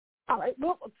All right.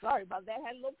 Well, sorry about that.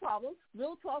 Had a little problem.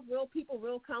 Real talk, real people,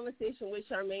 real conversation with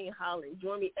Charmaine Holland.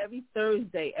 Join me every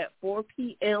Thursday at 4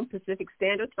 p.m. Pacific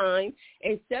Standard Time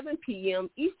and 7 p.m.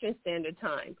 Eastern Standard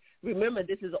Time. Remember,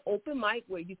 this is an open mic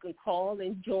where you can call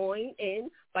and join in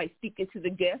by speaking to the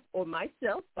guest or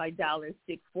myself by dialing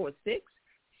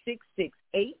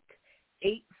 646-668-8485.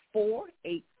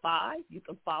 You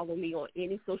can follow me on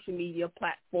any social media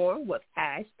platform with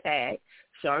hashtag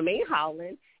Charmaine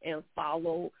Holland and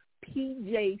follow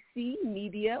PJC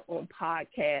Media on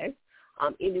podcast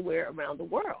anywhere around the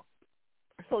world.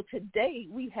 So today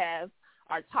we have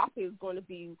our topic is going to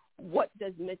be what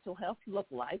does mental health look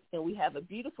like, and we have a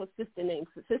beautiful sister named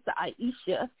Sister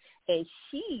Aisha, and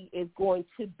she is going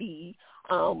to be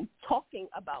talking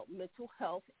about mental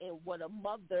health and what a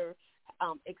mother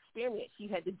experienced. She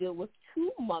had to deal with she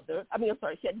had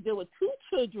to deal with two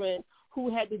children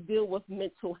who had to deal with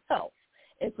mental health.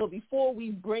 And so before we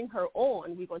bring her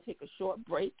on, we're going to take a short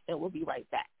break, and we'll be right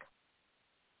back.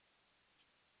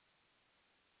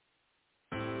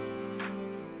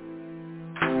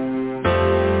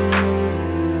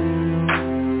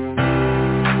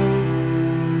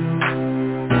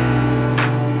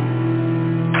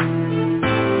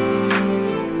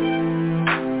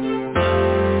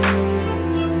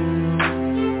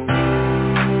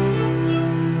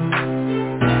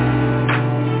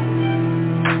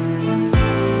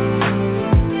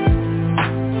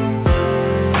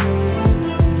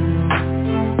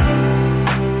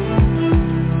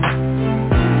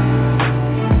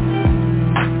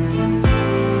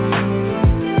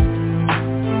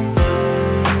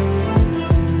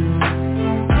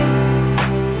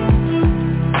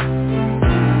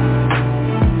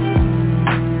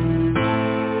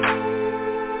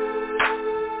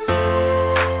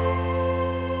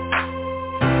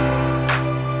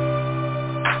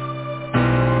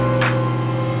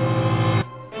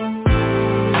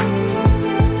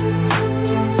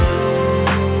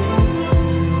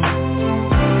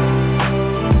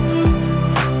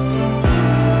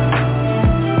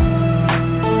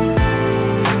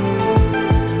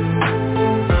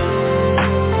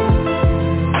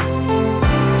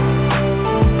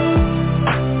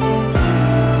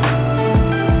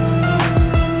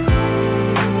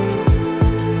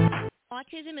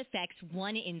 Autism affects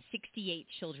 1 in 68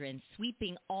 children,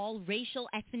 sweeping all racial,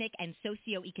 ethnic, and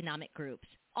socioeconomic groups.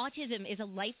 Autism is a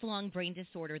lifelong brain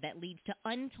disorder that leads to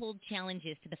untold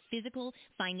challenges to the physical,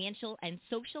 financial, and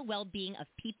social well-being of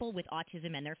people with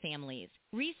autism and their families.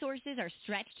 Resources are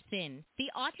stretched thin.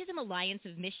 The Autism Alliance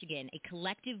of Michigan, a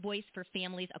collective voice for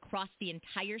families across the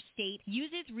entire state,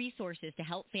 uses resources to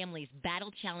help families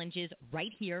battle challenges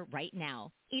right here, right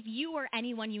now. If you or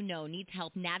anyone you know needs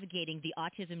help navigating the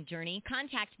autism journey,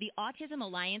 contact the Autism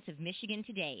Alliance of Michigan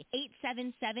today,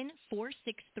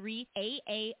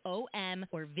 877-463-AAOM,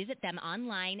 or visit them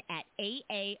online at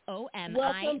aaomi.org.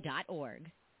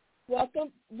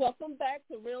 Welcome back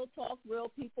to Real Talk, Real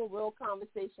People, Real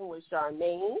Conversation with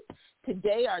Charmaine.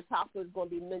 Today our topic is going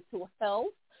to be mental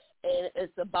health, and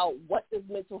it's about what does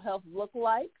mental health look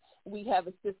like. We have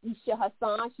a sister, Isha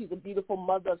Hassan. She's a beautiful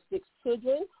mother of 6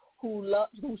 children who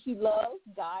she loves,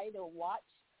 guide, and watch.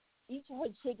 Each of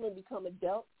her children become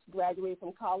adults, graduate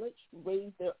from college,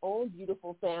 raise their own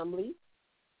beautiful family,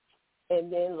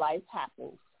 and then life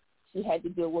happens. She had to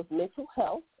deal with mental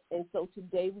health, and so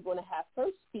today we're going to have her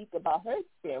speak about her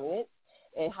experience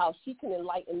and how she can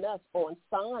enlighten us on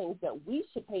signs that we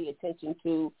should pay attention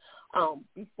to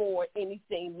before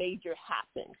anything major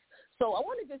happens. So I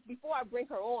want to just, before I bring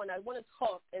her on, I want to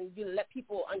talk and let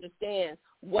people understand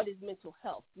what is mental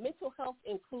health. Mental health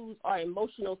includes our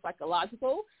emotional,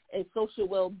 psychological, and social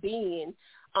well-being.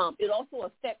 It also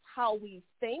affects how we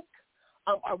think,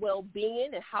 our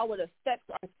well-being, and how it affects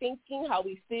our thinking, how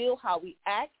we feel, how we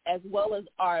act, as well as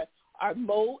our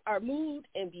mood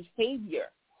and behavior.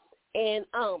 And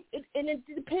it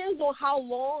depends on how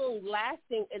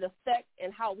long-lasting it affects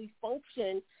and how we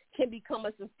function can become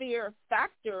a severe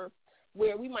factor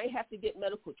where we might have to get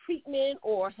medical treatment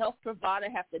or a health provider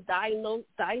have to diagnose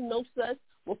us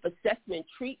with assessment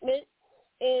treatment.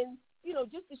 And,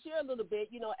 just to share a little bit,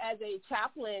 as a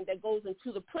chaplain that goes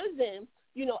into the prison,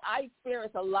 I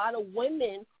experience a lot of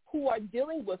women who are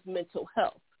dealing with mental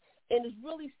health. And it's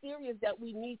really serious that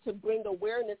we need to bring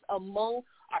awareness among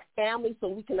our families so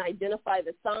we can identify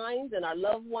the signs and our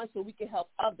loved ones so we can help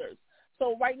others.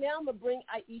 So right now I'm going to bring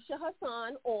Aisha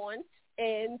Hassan on,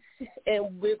 and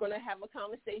we're going to have a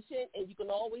conversation, and you can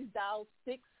always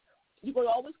you can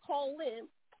always call in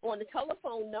on the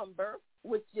telephone number,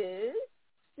 which is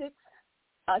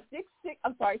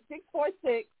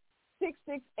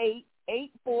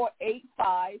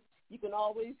 646-668-8485. You can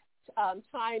always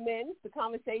chime in the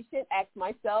conversation, ask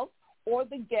myself or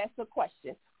the guest a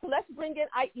question. So let's bring in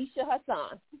Aisha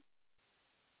Hassan.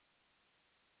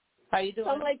 How you doing?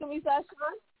 Assalamu alaikum, Mr.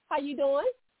 Hassan. How you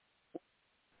doing?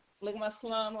 Alaikum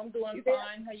assalam. I'm doing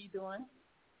fine. How you doing?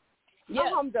 Yes.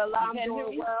 Alhamdulillah, I'm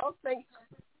doing well. Thanks.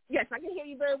 Yes, I can hear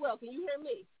you very well. Can you hear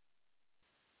me?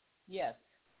 Yes.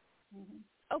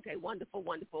 Mm-hmm. Okay, wonderful,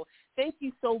 wonderful. Thank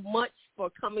you so much for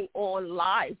coming on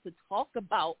live to talk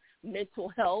about mental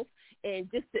health and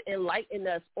just to enlighten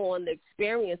us on the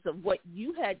experience of what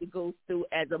you had to go through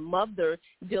as a mother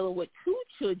dealing with 2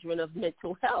 children of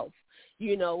mental health.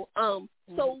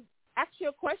 So ask you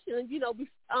a question.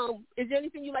 Is there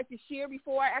anything you'd like to share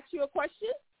before I ask you a question?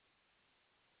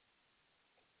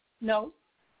 No.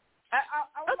 I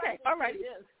would okay, like to all right. say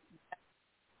this.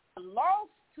 I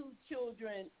lost 2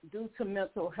 children due to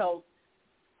mental health.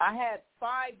 I had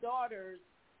 5 daughters,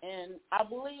 and I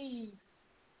believe,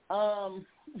 I'm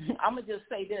going to just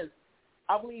say this.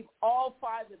 I believe all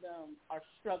 5 of them are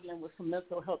struggling with some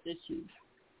mental health issues.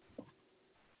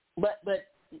 But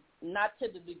not to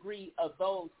the degree of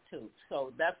those 2.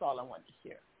 So that's all I want to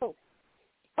share. Oh,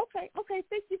 okay.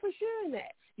 Thank you for sharing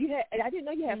that. I didn't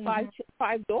know you had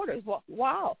 5 daughters.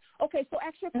 Wow. Okay, so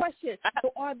ask your question.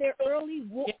 So are there early?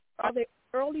 Okay,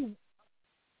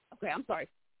 I'm sorry.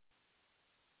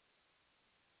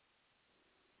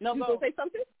 No, you going to say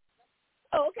something?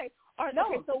 Oh, okay.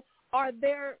 Okay, so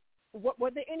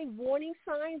were there any warning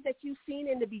signs that you've seen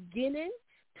in the beginning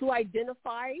to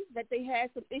identify that they had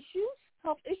some issues,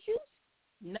 health issues?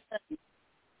 None.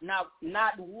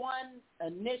 Not one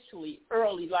initially,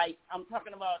 early, like I'm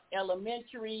talking about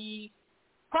elementary.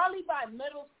 Probably by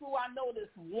middle school, I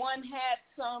noticed one had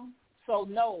some. So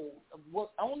no,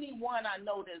 only one I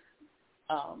noticed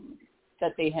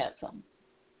that they had some.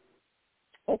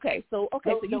 Okay, so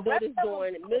you noticed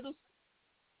during middle.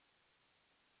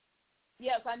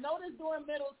 Yes, I noticed during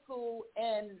middle school,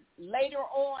 and later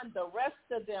on, the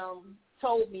rest of them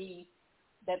told me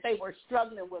that they were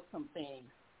struggling with some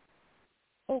things.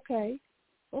 Okay.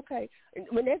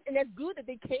 And that's good that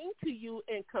they came to you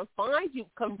and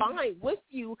combined with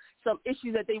you some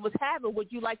issues that they was having.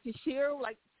 Would you like to share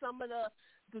like some of the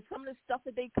stuff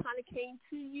that they kind of came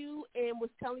to you and was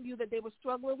telling you that they were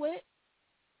struggling with?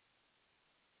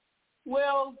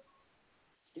 Well,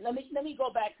 let me go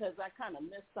back because I kind of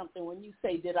missed something when you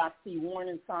say did I see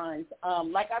warning signs.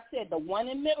 Like I said, the one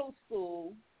in middle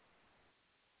school,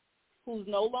 who's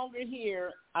no longer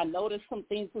here, I noticed some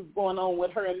things was going on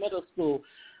with her in middle school.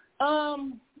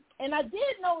 And I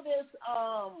did notice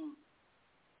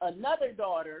another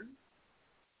daughter.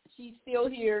 She's still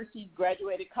here. She's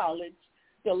graduated college,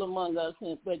 still among us.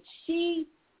 But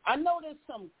I noticed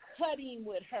some cutting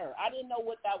with her. I didn't know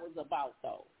what that was about,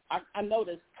 though. I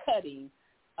noticed cutting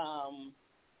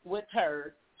with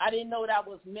her. I didn't know that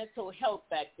was mental health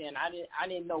back then. I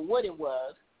didn't know what it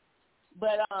was.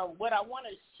 But what I want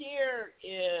to share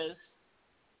is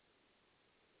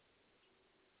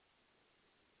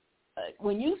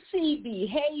when you see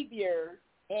behavior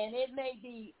and it may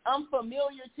be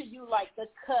unfamiliar to you, like the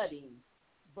cutting,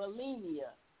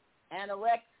 bulimia,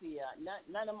 anorexia.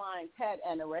 None of mine had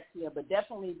anorexia, but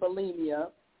definitely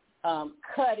bulimia,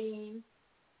 cutting.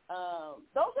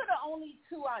 Those are the only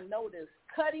 2 I noticed.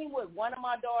 Cutting with one of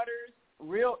my daughters,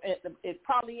 it's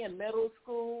probably in middle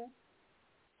school.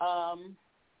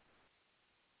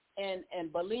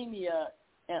 And bulimia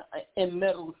in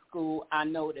middle school, I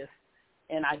noticed.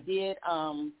 And I did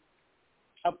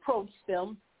approach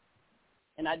them,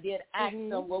 and I did ask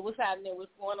them what was happening,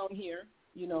 what's going on here,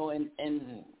 and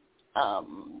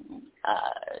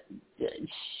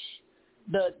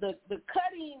the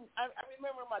cutting. I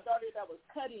remember my daughter that was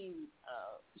cutting.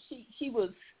 She was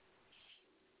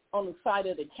on the side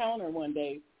of the counter one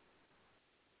day,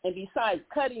 and besides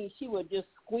cutting, she would just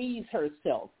squeeze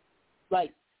herself,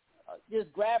 like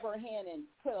just grab her hand and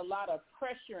put a lot of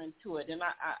pressure into it. And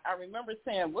I remember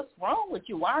saying, "What's wrong with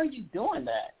you? Why are you doing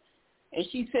that?" And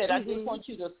she said, "I just want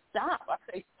you to stop." I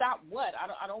say, "Stop what?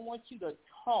 I don't want you to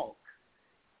talk,"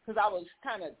 because I was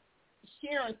kind of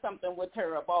sharing something with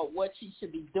her about what she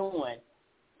should be doing,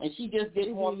 and she just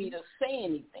didn't want me to say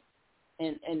anything.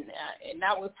 And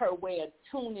that was her way of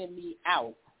tuning me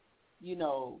out,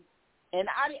 And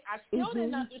I still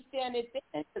didn't understand it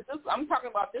then. Cause I'm talking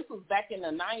about this was back in the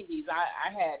 90s.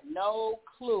 I had no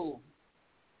clue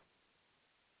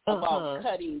about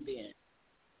cutting then.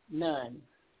 None.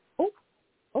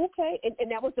 Okay.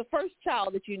 And that was the first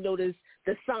child that you noticed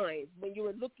the signs when you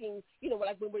were looking,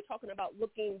 like when we're talking about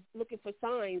looking for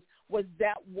signs, was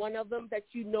that one of them that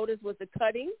you noticed was the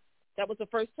cutting? That was the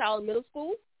first child in middle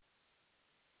school?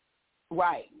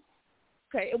 Right.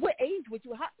 Okay. And what age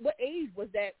what age was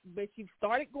that when she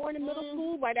started going to middle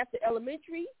school, right after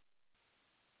elementary?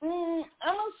 I'm going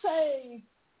to say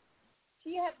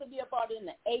she had to be about in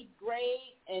the 8th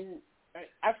grade, and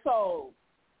I saw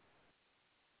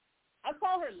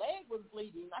her leg was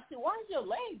bleeding. I said, "Why is your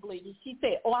leg bleeding?" She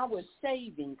said, "Oh, I was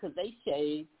shaving," because they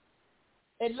shave.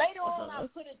 And later on, I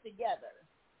put it together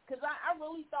because I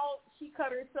really thought she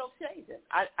cut herself shaving.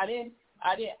 I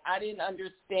didn't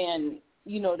understand,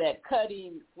 that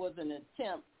cutting was an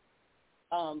attempt,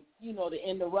 to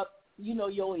interrupt,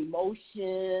 your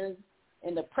emotions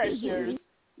and the pressures,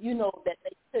 that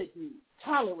they couldn't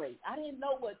tolerate. I didn't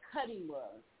know what cutting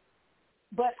was,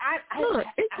 but I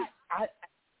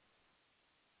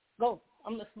go.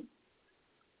 I'm listening.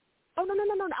 Oh, no.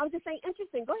 I was just saying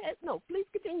interesting. Go ahead. No, please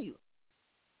continue.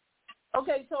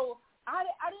 Okay, so I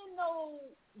didn't know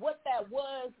what that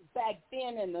was back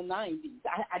then in the 90s.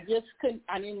 I just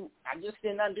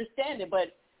didn't understand it,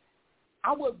 but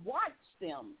I would watch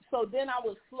them. So then I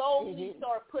would slowly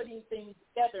start putting things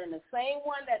together. And the same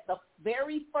one the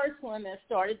very first one that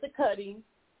started the cutting,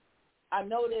 I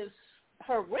noticed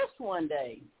her wrist one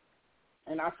day,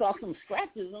 and I saw some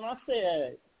scratches, and I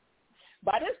said,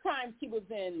 by this time she was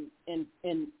in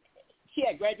she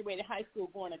had graduated high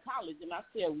school going to college, and I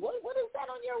said, what is that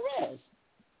on your wrist?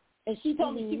 And she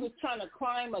told me she was trying to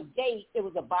climb a gate. It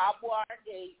was a barbed wire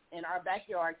gate in our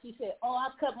backyard. She said, "Oh, I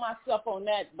cut myself on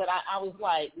that," but I was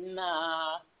like,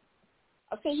 "Nah."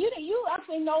 I said, "You?" I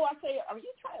said, "No." I said, have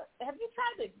you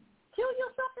tried to kill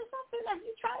yourself or something? Have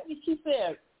you tried? And she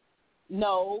said,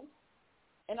 "No."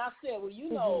 And I said,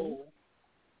 "Well,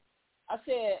 I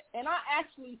said, and I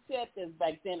actually said this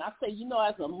back then. I said,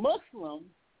 as a Muslim,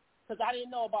 because I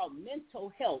didn't know about mental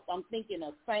health. I'm thinking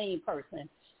a sane person.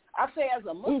 I say, as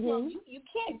a Muslim, you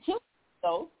can't kill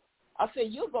yourself. I said,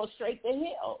 you'll go straight to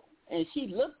hell. And she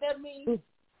looked at me,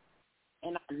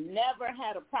 and I never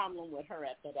had a problem with her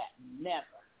after that. Never.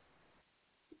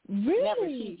 Really? Never.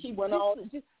 She went on.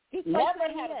 Just never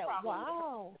had a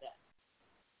problem with that.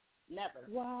 Never.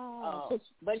 Wow.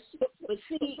 But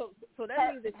she. So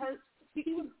that means that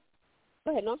she was.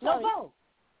 Go ahead. No, sorry. No.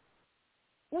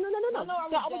 No.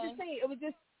 I was just saying.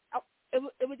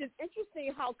 It was just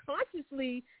interesting how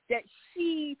consciously that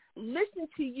she listened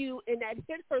to you, and that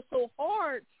hit her so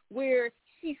hard where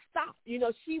she stopped.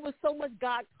 She was so much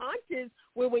God conscious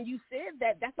where when you said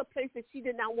that, that's a place that she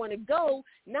did not want to go,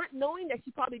 not knowing that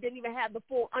she probably didn't even have the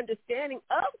full understanding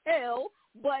of hell,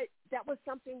 but that was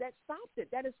something that stopped it.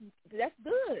 That's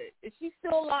good. Is she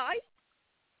still alive?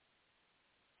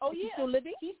 Oh, Is yeah. She still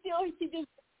living?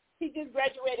 She just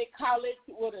graduated college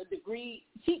with a degree.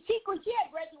 She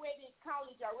had graduated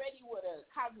college already with a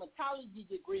cosmetology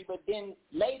degree, but then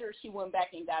later she went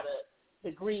back and got a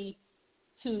degree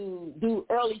to do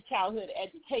early childhood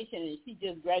education, and she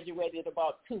just graduated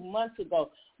about 2 months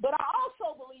ago. But I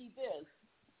also believe this.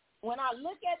 When I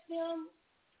look at them,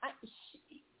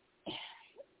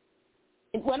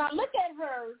 when I look at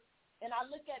her and I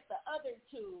look at the other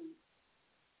two,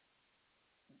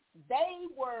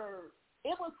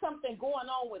 it was something going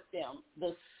on with them.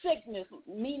 The sickness,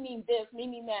 meaning this,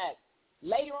 meaning that.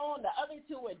 Later on, the other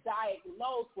two were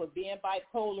diagnosed with being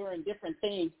bipolar and different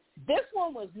things. This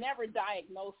one was never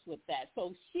diagnosed with that.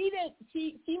 So she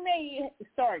may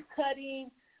start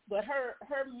cutting, but her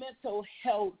mental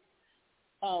health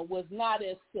was not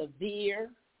as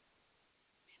severe.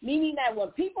 Meaning that when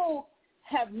people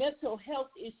have mental health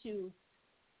issues,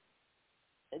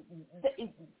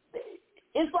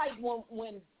 it's like when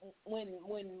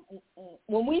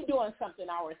we're doing something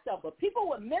ourselves, but people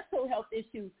with mental health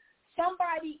issues,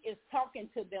 somebody is talking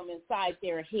to them inside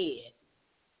their head.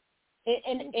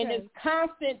 And it's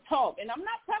constant talk. And I'm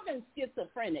not talking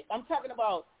schizophrenic. I'm talking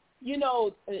about,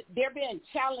 they're being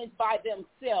challenged by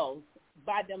themselves,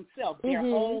 their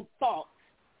own thoughts.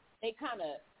 They kind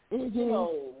of,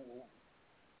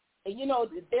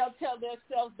 they'll tell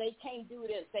themselves they can't do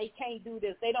this, they can't do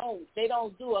this. They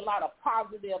don't do a lot of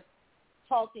positive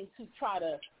talking to try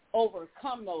to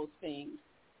overcome those things.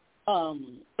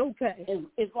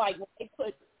 It's like when they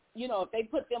put, if they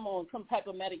put them on some type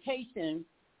of medication,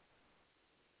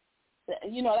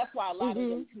 that's why a lot of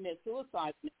them commit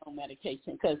suicide on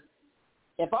medication. Because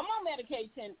if I'm on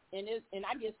medication and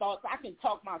I get thoughts, I can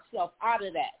talk myself out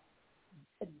of that.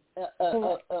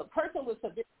 A person with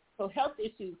severe health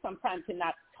issues sometimes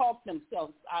cannot talk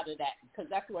themselves out of that because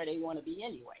that's where they want to be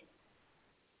anyway.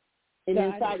 And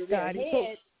inside of their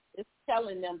head, it's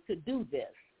telling them to do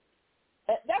this.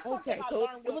 That's something I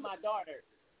learned with my daughter.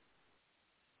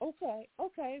 Okay.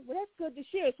 Well, that's good to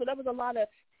share. So there was a lot of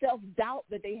self-doubt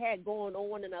that they had going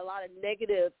on, and a lot of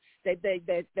negative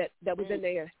that was in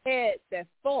their head, their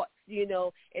thoughts,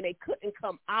 and they couldn't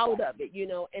come out of it,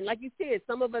 And like you said,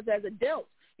 some of us as adults,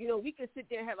 we can sit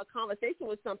there and have a conversation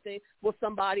with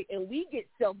somebody, and we get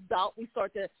self-doubt. We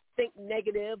start to think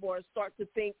negative or start to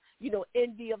think,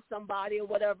 envy of somebody or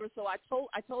whatever. So I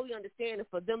totally understand. And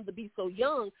for them to be so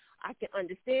young, I can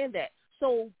understand that.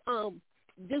 So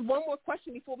just one more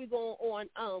question before we go on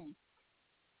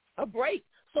a break.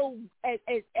 So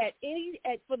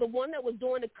for the one that was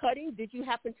doing the cutting, did you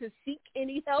happen to seek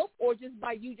any help, or just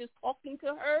by you just talking to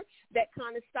her, that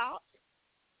kind of stopped?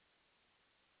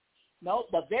 No,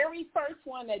 the very first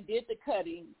one that did the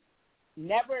cutting,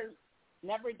 never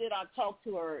did I talk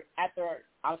to her after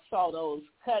I saw those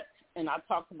cuts and I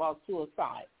talked about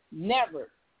suicide.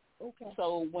 Never. Okay.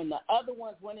 So when the other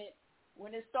ones, when it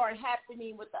started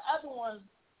happening with the other ones,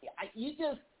 I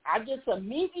just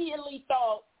immediately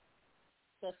thought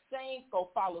the same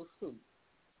go follow suit.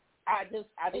 I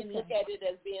didn't look at it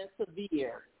as being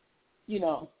severe.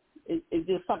 It's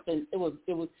just something. It was.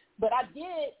 But I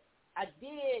did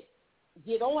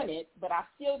get on it, but I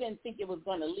still didn't think it was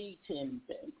going to lead to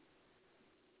anything.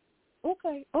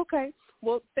 Okay.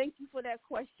 Well, thank you for that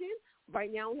question. Right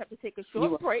now we have to take a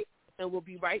short break, and we'll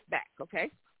be right back,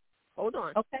 okay? Hold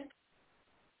on. Okay.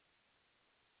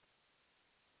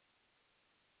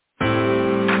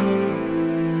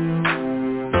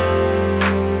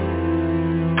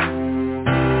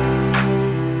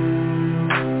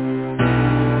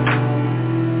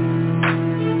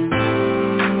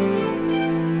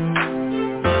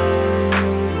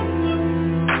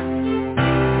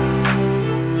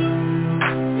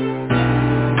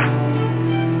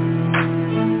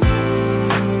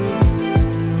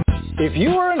 If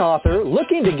you are an author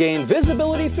looking to gain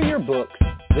visibility for your books,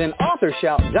 then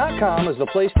AuthorShout.com is the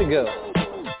place to go.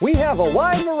 We have a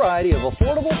wide variety of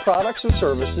affordable products and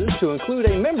services to include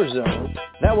a member zone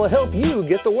that will help you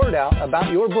get the word out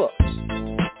about your books.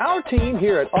 Our team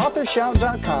here at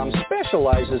AuthorShout.com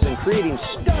specializes in creating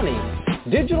stunning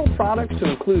digital products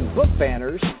to include book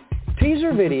banners,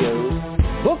 teaser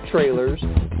videos, book trailers,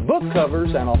 book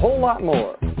covers, and a whole lot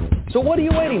more. So what are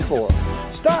you waiting for?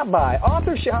 Stop by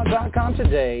AuthorShout.com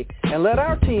today and let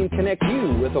our team connect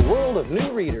you with a world of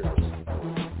new readers.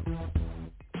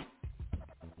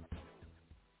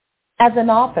 As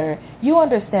an author, you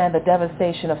understand the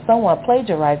devastation of someone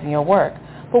plagiarizing your work.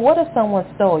 But what if someone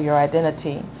stole your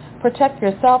identity? Protect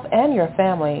yourself and your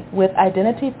family with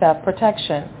identity theft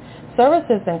protection.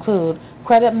 Services include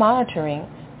credit monitoring,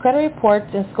 credit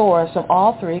reports and scores from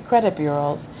all 3 credit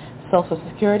bureaus, social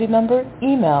security number,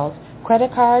 emails,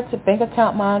 credit cards, bank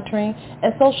account monitoring,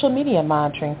 and social media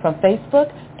monitoring from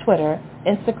Facebook, Twitter,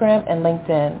 Instagram, and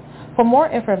LinkedIn. For more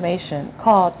information,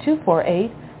 call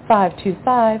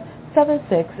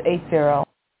 248-525-7680.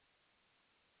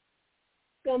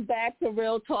 Welcome back to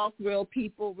Real Talk, Real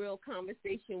People, Real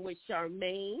Conversation with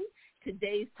Charmaine.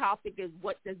 Today's topic is,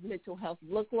 what does mental health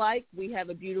look like? We have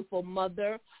a beautiful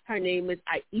mother. Her name is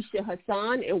Aisha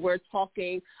Hassan, and we're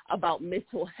talking about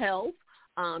mental health.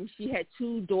 She had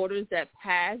 2 daughters that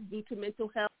passed due to mental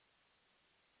health.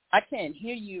 I can't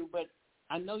hear you, but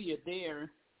I know you're there.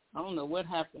 I don't know what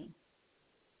happened.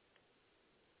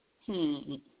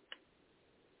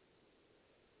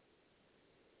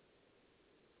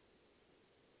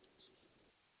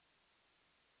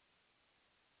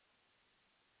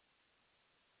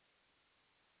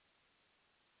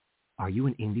 Are you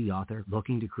an indie author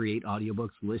looking to create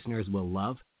audiobooks listeners will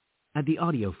love? At The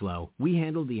Audio Flow, we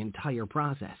handle the entire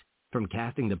process, from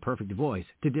casting the perfect voice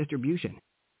to distribution.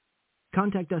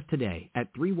 Contact us today at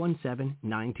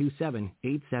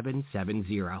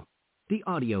 317-927-8770. The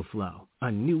Audio Flow,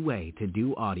 a new way to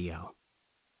do audio.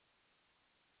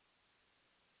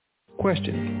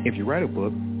 Question: if you write a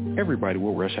book, everybody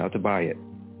will rush out to buy it.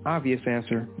 Obvious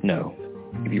answer, no.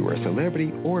 If you were a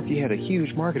celebrity or if you had a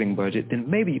huge marketing budget, then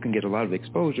maybe you can get a lot of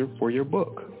exposure for your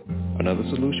book. Another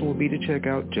solution would be to check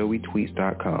out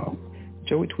JoeyTweets.com.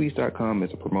 JoeyTweets.com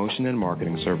is a promotion and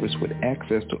marketing service with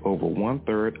access to over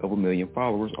 1/3 of a million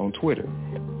followers on Twitter.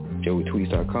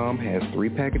 JoeyTweets.com has 3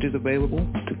 packages available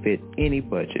to fit any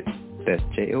budget. That's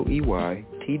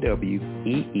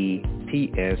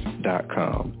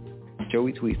JoeyTweets.com.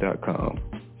 JoeyTweets.com.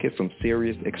 Get some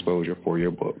serious exposure for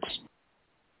your books.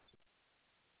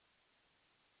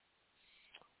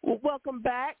 Well, welcome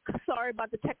back. Sorry about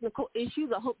the technical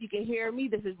issues. I hope you can hear me.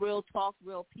 This is Real Talk,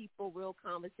 Real People, Real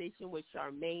Conversation with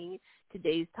Charmaine.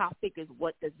 Today's topic is,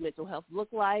 what does mental health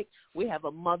look like? We have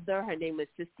a mother. Her name is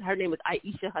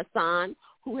Aisha Hassan,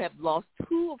 who have lost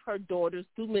 2 of her daughters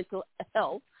through mental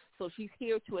health. So she's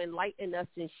here to enlighten us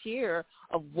and share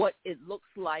of what it looks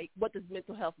like, what does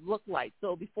mental health look like.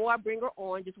 So before I bring her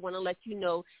on, just want to let you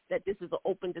know that this is an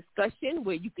open discussion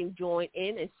where you can join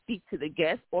in and speak to the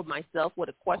guest or myself with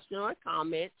a question or a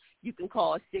comment. You can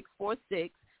call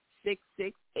 646-668-8485.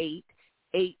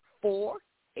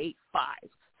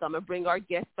 So I'm going to bring our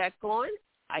guest back on.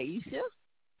 Aisha?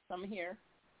 I'm here.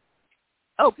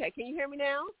 Okay, can you hear me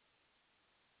now?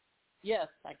 Yes,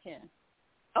 I can.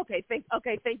 Okay, thank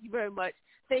you very much.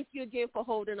 Thank you again for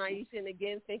holding, Aisha, and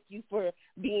again, thank you for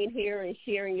being here and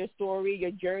sharing your story,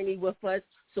 your journey with us,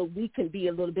 so we can be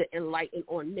a little bit enlightened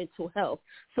on mental health.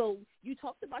 So you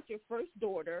talked about your first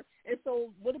daughter, and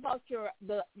so what about your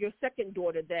second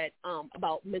daughter that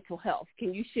about mental health?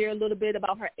 Can you share a little bit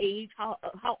about her age? How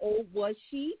old was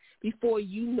she before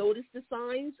you noticed the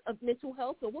signs of mental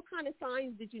health, or what kind of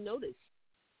signs did you notice?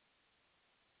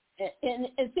 And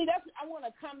see, I want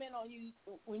to comment on you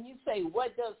when you say,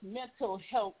 what does mental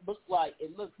health look like?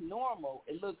 It looks normal.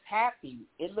 It looks happy.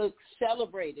 It looks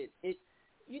celebrated.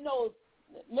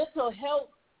 Mental health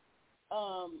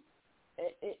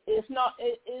it's not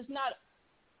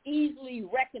easily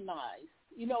recognized,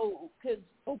 because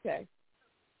okay.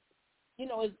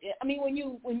 When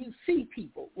you see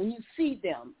people, when you see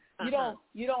them,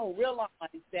 you don't realize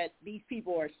that these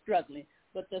people are struggling.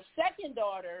 But the second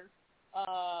daughter,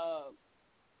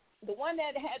 the one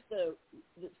that had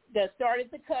that started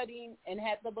the cutting and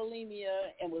had the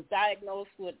bulimia and was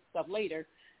diagnosed with stuff later,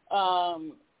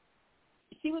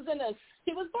 she was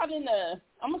about in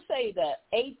I'm gonna say the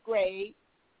 8th grade.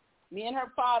 Me and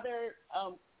her father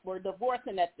were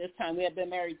divorcing at this time. We had been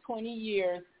married 20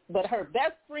 years, but her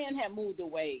best friend had moved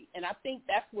away, and I think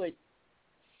that's what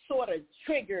sort of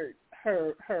triggered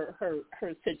her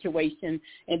situation.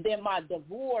 And then my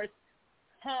divorce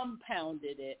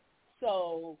compounded it.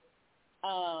 So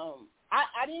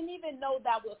I didn't even know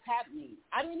that was happening.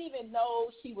 I didn't even know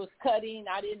she was cutting.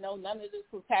 I didn't know none of this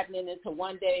was happening until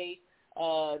one day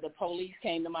the police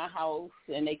came to my house,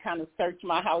 and they kind of searched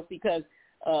my house because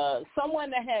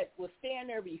someone that was staying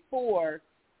there before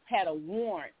had a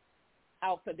warrant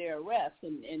out for their arrest,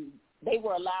 and they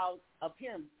were allowed up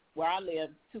here where I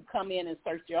live to come in and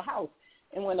search your house.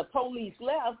 And when the police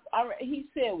left, he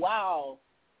said, wow,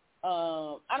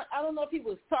 I don't know if he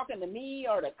was talking to me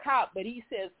or the cop, but he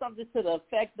said something to the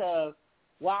effect of,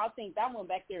 well, I think that one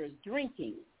back there is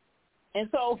drinking. And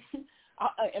so,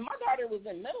 and my daughter was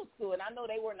in middle school, and I know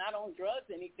they were not on drugs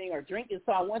or anything or drinking,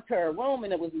 so I went to her room,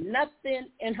 and there was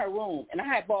nothing in her room. And I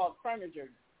had bought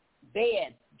furniture,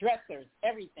 beds, dressers,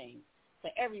 everything,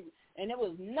 and there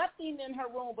was nothing in her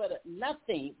room but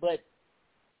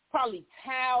probably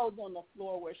towels on the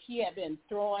floor where she had been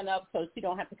throwing up so she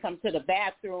don't have to come to the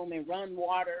bathroom and run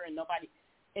water and nobody.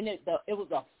 And it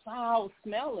was a foul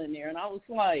smell in there, and I was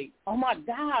like, oh my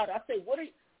God! I said, when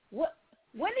did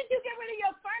you get rid of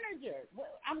your furniture?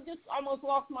 I'm just almost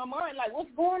lost my mind. Like,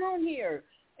 what's going on here?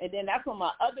 And then that's when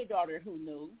my other daughter, who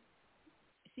knew,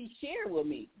 she shared with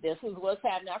me, this is what's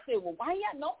happening. I said, well, why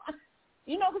y'all know?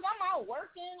 Because I'm out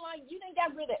working. Like, you done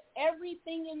got rid of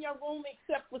everything in your room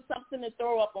except for something to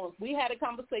throw up on. We had a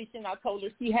conversation. I told her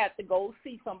she had to go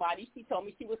see somebody. She told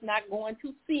me she was not going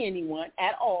to see anyone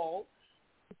at all,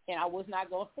 and I was not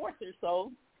going to force her.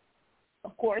 So,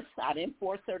 of course, I didn't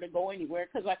force her to go anywhere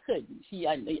because I couldn't.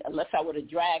 Unless I would have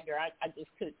dragged her, I just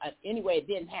couldn't. Anyway, it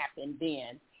didn't happen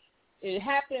then. It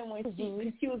happened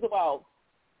when she was about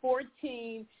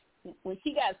 14. When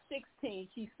she got 16,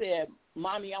 she said,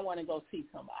 Mommy, I want to go see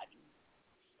somebody.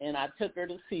 And I took her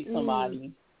to see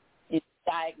somebody and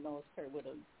diagnosed her with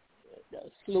a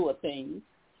slew of things.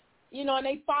 And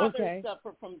they father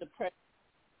suffer from depression.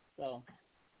 So,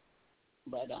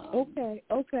 but Okay.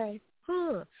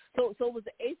 Huh. So it was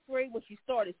the 8th grade when she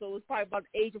started. So it was probably about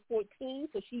the age of 14.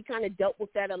 So she kind of dealt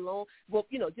with that alone. Well,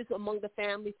 just among the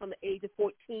family from the age of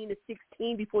 14 to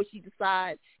 16 before she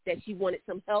decided that she wanted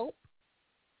some help.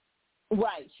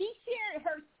 Right. She shared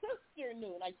her sister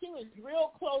knew. Like, she was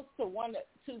real close to one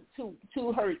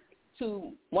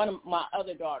of my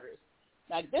other daughters.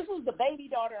 Like, this was the baby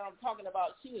daughter I'm talking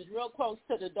about. She was real close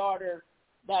to the daughter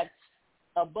that's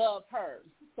above her.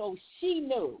 So she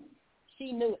knew.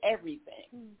 She knew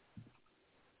everything.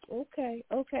 Okay.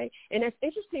 And that's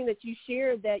interesting that you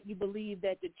shared that you believe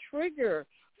that the trigger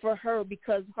for her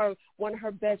because one of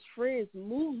her best friends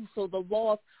moved, so the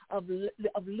loss of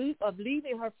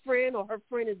leaving her friend, or her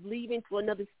friend is leaving to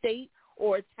another state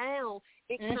or a town,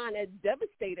 it kind of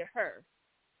devastated her.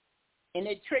 And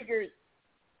it triggered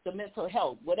the mental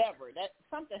health, whatever. That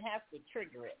something has to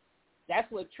trigger it.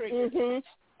 That's what triggered it.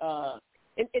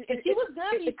 And she was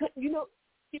good because,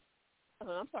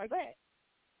 I'm sorry, go ahead.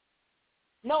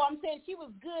 No, I'm saying she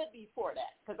was good before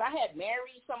that because I had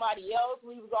married somebody else.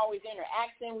 We was always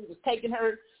interacting. We was taking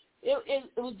her. It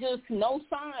was just no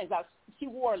signs. She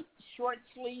wore short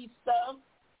sleeve stuff,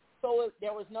 so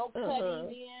there was no cutting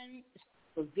in.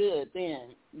 It was good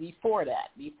then. Before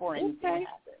anything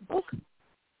happened. Okay.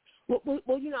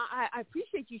 Well, you know, I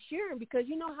appreciate you sharing because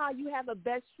you know how you have a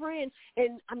best friend,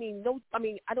 and I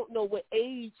don't know what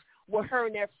age where her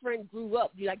and their friend grew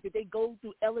up. Like, did they go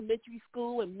through elementary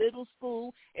school and middle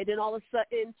school, and then all of a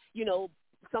sudden, you know,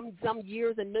 some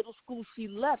years in middle school she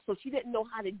left, so she didn't know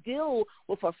how to deal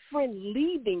with her friend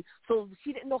leaving, so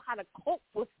she didn't know how to cope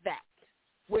with that,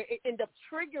 where it ended up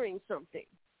triggering something.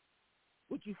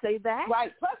 Would you say that?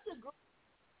 Right. Plus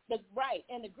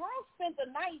and the girl spent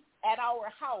the night at our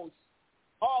house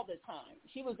all the time.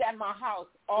 She was at my house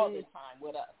all the time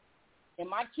with us, and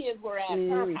my kids were at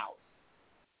her house.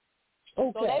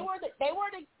 Okay. So they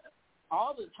were the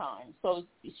all the time. So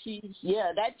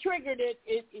that triggered it.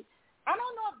 I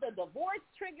don't know if the divorce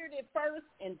triggered it first,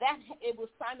 and that it was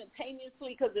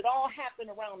simultaneously because it all happened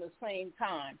around the same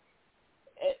time.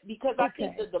 Because I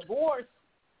think the divorce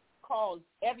caused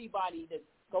everybody to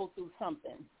go through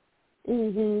something.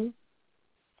 Mhm.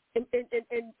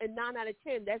 And 9 out of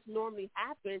 10, that's normally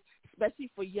happens, especially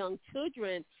for young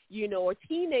children, you know, or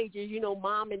teenagers. You know,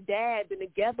 mom and dad been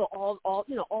together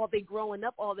all they growing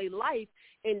up, all their life,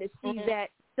 and to see that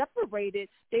separated,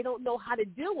 they don't know how to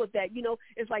deal with that. You know,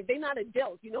 it's like they're not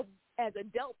adults. You know, as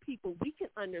adult people, we can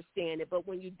understand it, but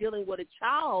when you're dealing with a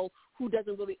child who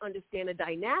doesn't really understand the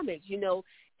dynamics, you know,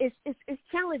 it's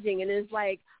challenging, and it's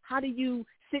like, how do you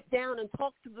sit down and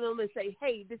talk to them and say,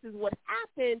 hey, this is what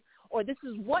happened, or this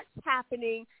is what's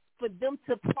happening, for them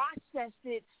to process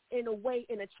it in a way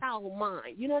in a child's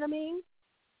mind. You know what I mean?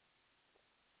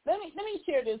 Let me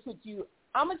share this with you.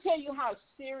 I'm going to tell you how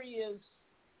serious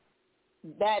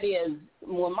that is.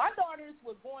 When my daughters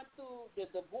were going through the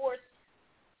divorce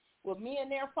with me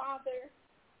and their father,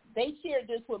 they shared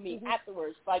this with me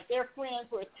afterwards. Like, their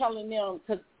friends were telling them,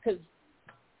 because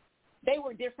they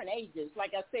were different ages.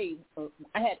 Like I say,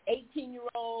 I had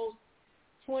 18-year-olds,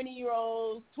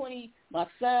 20-year-olds, my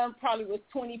son probably was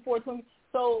 24, 20.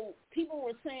 So people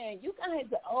were saying, you guys,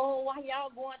 why y'all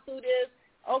going through this?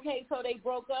 Okay, so they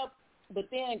broke up, but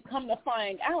then come to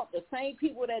find out, the same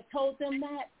people that told them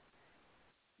that,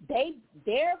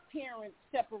 their parents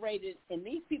separated, and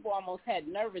these people almost had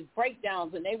nervous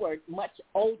breakdowns, and they were much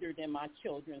older than my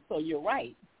children. So you're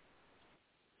right.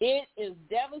 It is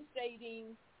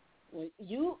devastating. My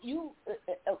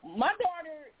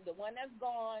daughter, the one that's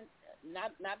gone,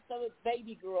 not the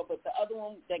baby girl, but the other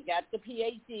one that got the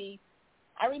PhD,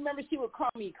 I remember she would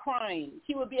call me crying.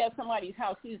 She would be at somebody's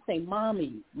house. She would say,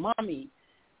 Mommy,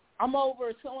 I'm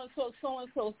over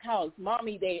so-and-so's house.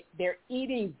 Mommy, they're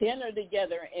eating dinner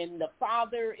together, and the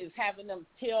father is having them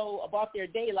tell about their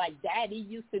day like Daddy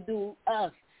used to do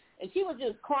us. And she was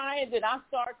just crying, and I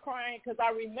started crying because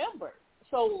I remember.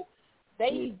 So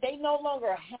they no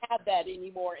longer have that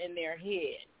anymore in their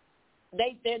head.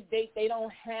 They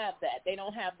don't have that. They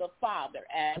don't have the father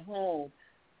at home,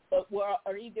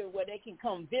 or either where they can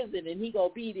come visit and he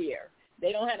go be there.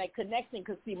 They don't have that connection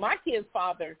because, see, my kid's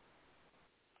father,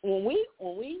 when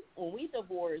we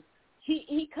divorced,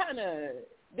 he kind of,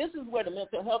 this is where the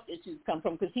mental health issues come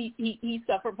from, because he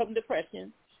suffered from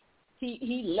depression.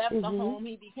 He left the home.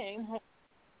 He became home.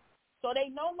 So they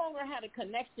no longer had a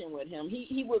connection with him.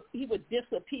 He would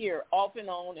disappear off and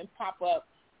on and pop up.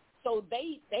 So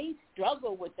they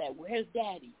struggle with that. Where's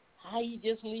Daddy? How he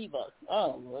just leave us?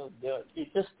 Oh, well,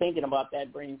 just thinking about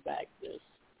that brings back this.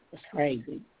 It's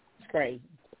crazy. It's crazy.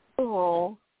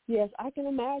 Oh, yes, I can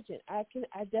imagine. I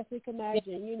definitely can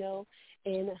imagine. You know,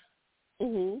 and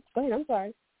go ahead. I'm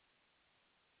sorry.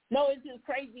 No, it's just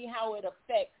crazy how it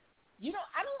affects. You know,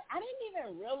 I didn't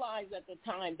even realize at the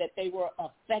time that they were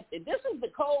affected. This is the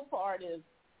cold part is,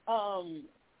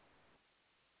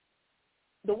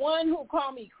 the one who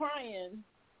called me crying,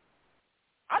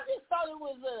 I just thought it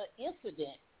was an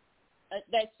incident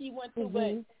that she went through,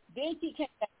 but then she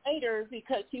came back later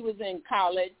because she was in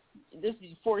college. This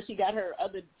is before she got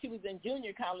she was in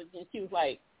junior college, and she was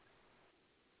like,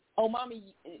 oh,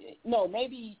 Mommy, no,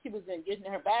 maybe she was in getting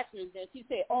her bachelor's, and she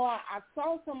said, oh, I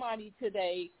saw somebody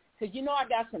today, because, you know, I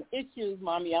got some issues,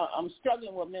 Mommy. I'm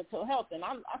struggling with mental health. And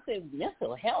I said,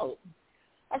 mental health?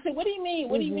 I said, what do you mean?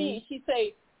 What do you mean? She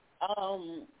said,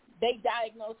 they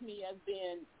diagnosed me as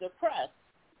being depressed,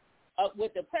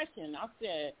 with depression. I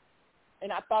said,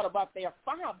 and I thought about their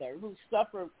father who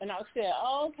suffered, and I said,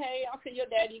 oh, okay. I said, your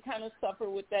daddy kind of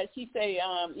suffered with that. She said,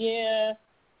 yeah.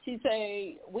 She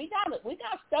said, we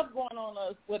got stuff going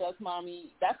on with us,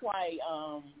 Mommy. That's why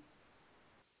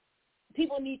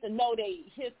people need to know their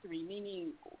history,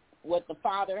 meaning what the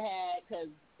father had, because,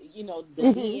 you know, the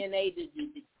DNA, the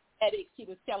genetics. She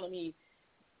was telling me,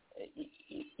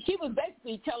 she was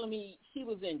basically telling me she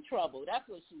was in trouble. That's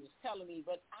what she was telling me.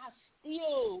 But I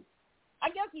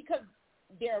guess because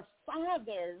their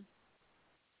father,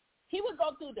 he would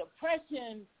go through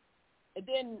depression, and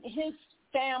then his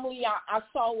family, I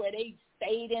saw where they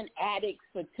stayed in attics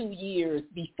for 2 years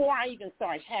before I even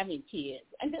started having kids.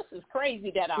 And this is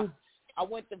crazy that I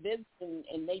went to visit,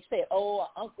 and they said, oh,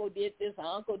 uncle did this,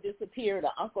 uncle disappeared,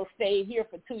 uncle stayed here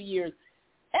for 2 years.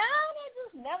 And I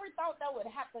just never thought that would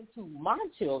happen to my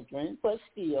children, but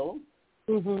still,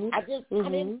 I didn't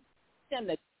understand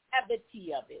the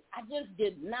gravity of it. I just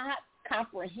did not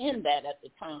comprehend that at the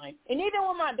time. And even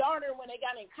with my daughter, when they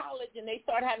got in college and they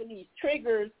started having these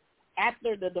triggers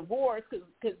after the divorce,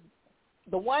 because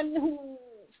the one who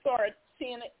started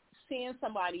seeing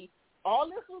somebody, all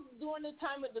this was during the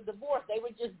time of the divorce. They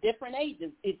were just different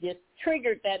ages. It just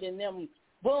triggered that in them.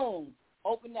 Boom.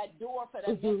 Open that door for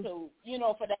that mental, you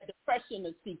know, for that depression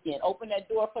to seep in. Open that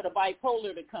door for the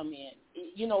bipolar to come in.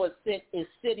 You know, it's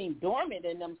sitting dormant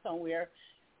in them somewhere.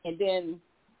 And then,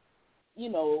 you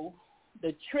know,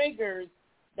 the triggers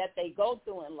that they go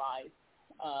through in life.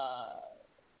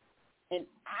 And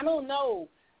I don't know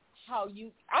how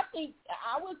I think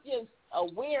I was just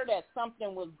aware that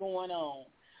something was going on.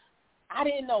 I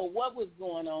didn't know what was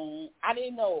going on. I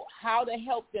didn't know how to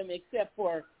help them except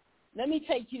for, let me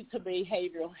take you to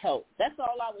behavioral health. That's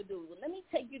all I would do. Let me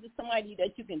take you to somebody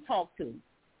that you can talk to.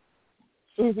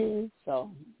 So,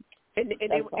 and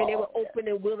they were open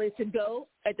and willing to go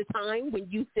at the time when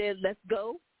you said let's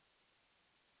go.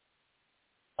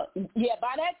 Yeah,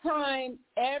 by that time,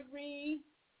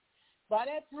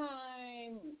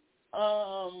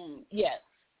 yes,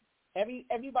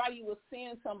 everybody was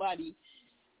seeing somebody.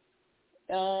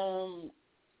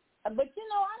 But, you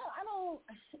know, I don't,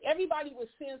 everybody was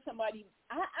seeing somebody.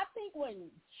 I think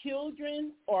when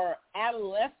children or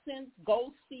adolescents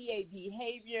go see a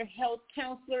behavior health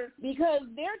counselor, because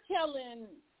they're telling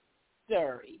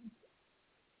stories,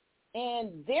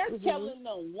 and they're telling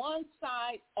them one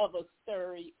side of a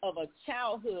story of a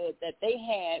childhood that they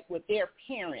had with their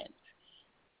parents.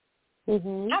 I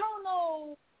don't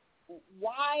know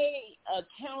why a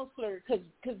counselor, because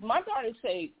my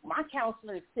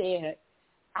counselor said,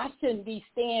 I shouldn't be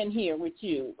staying here with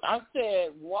you. I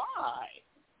said, why?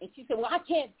 And she said, well, I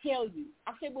can't tell you.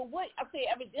 I said, well, what? I said,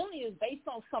 evidently it's based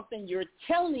on something you're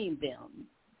telling them.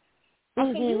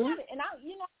 I said, you got it. And I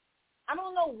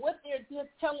don't know what they're just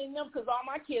telling them, because all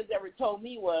my kids ever told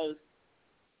me was,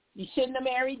 you shouldn't have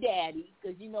married daddy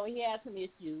because, you know, he had some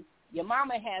issues. Your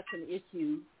mama had some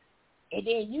issues. And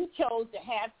then you chose to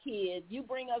have kids. You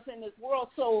bring us in this world.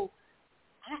 So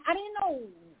I didn't know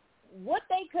what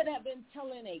they could have been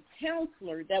telling a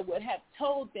counselor that would have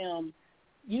told them,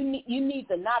 you need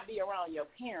to not be around your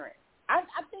parents. I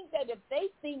think that if they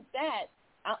think that,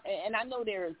 and I know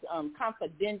there's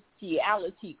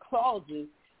confidentiality clauses,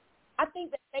 I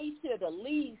think that they should at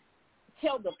least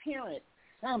tell the parents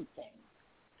something.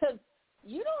 Because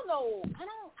you don't know,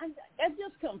 that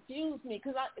just confused me,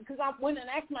 because I went and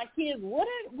asked my kids, what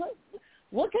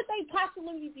could they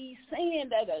possibly be saying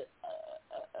that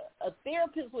a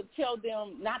therapist would tell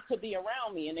them not to be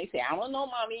around me? And they say, I don't know,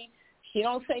 Mommy. She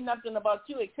don't say nothing about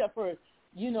you except for,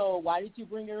 you know, why did you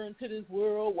bring her into this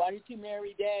world? Why did you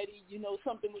marry daddy? You know,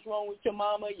 something was wrong with your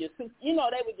mama, your sister. You know,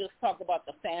 they would just talk about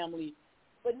the family.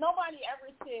 But nobody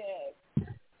ever said,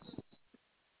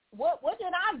 what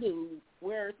did I do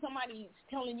where somebody's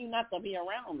telling you not to be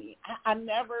around me? I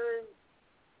never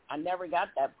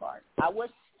got that part. I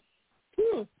wish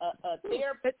a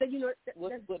therapist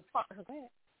would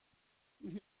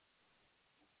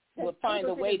find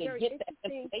a way to get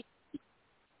that information.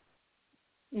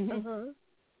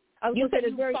 I was going to say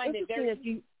it's very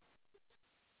interesting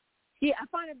I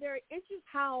find it very interesting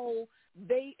how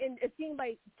and it seems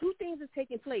like two things are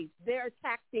taking place. They're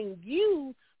attacking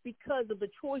you because of the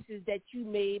choices that you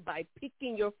made by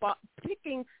picking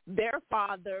their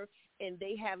father, and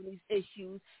they having these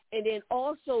issues, and then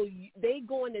also they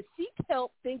going to seek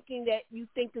help thinking that you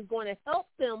think is going to help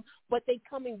them, but they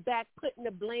coming back putting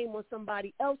the blame on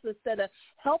somebody else instead of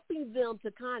helping them to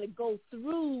kind of go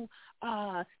through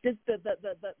the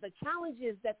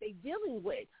challenges that they're dealing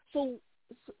with. So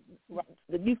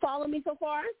you follow me so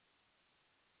far?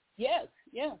 Yes.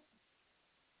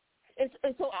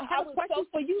 And so I have a question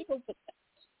for you.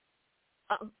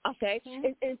 Okay.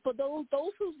 And for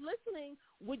those who's listening,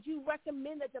 would you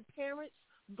recommend that the parents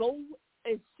go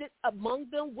and sit among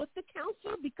them with the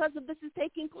counselor because of this is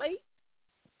taking place?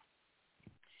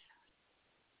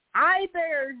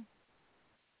 Either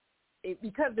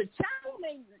because the child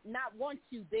may not want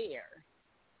you there.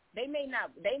 They may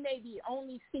be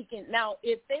only seeking. Now,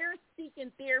 if they're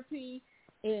seeking therapy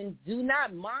and do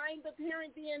not mind the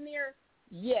parent being there,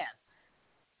 yes,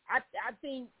 I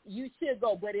think you should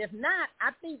go. But if not,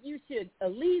 I think you should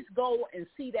at least go and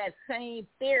see that same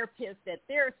therapist that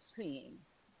they're seeing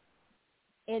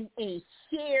and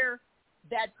share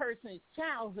that person's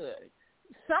childhood.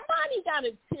 Somebody got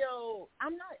to tell,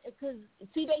 because,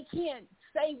 see, they can't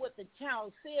say what the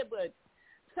child said, but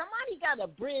somebody got to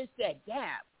bridge that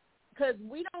gap, because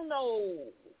we don't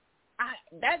know. I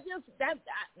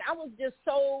was just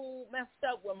so messed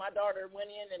up when my daughter went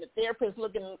in and the therapist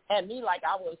looking at me like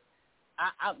I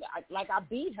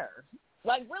beat her.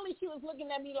 Like, really, she was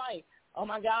looking at me like, oh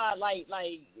my God, like,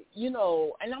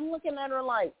 and I'm looking at her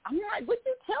like, what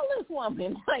you tell this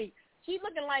woman? Like, she's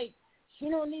looking like she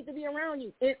don't need to be around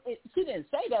you. She didn't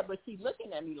say that, but she's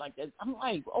looking at me like that. I'm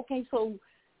like, okay, so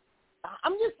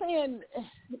I'm just saying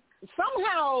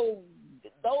somehow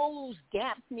those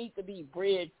gaps need to be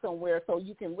bridged somewhere so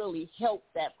you can really help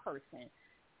that person.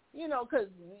 Because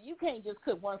you can't just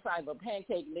cook one side of a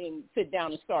pancake and then sit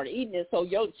down and start eating it. So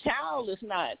your child is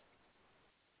not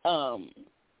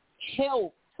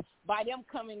helped by them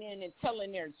coming in and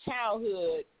telling their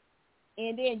childhood,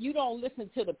 and then you don't listen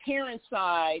to the parent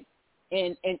side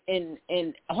and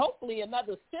hopefully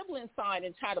another sibling side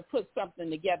and try to put something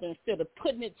together instead of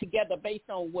putting it together based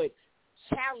on what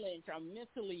challenge or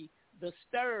mentally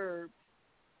disturbed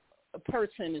a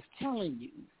person is telling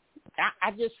you.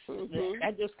 I just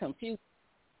confused.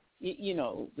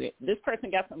 This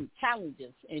person got some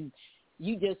challenges, and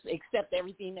you just accept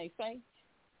everything they say.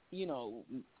 And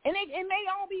it may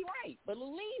all be right, but at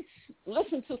least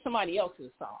listen to somebody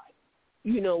else's side.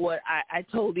 You know what? I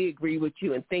totally agree with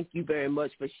you, and thank you very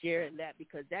much for sharing that,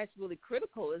 because that's really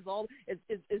critical. It's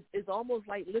almost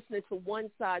like listening to one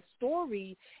side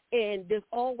story, and they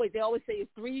always say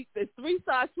there's three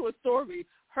sides to a story: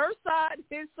 her side,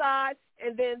 his side,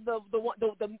 and then the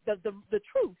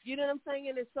truth. You know what I'm saying?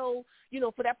 And so,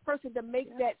 for that person to make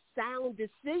that sound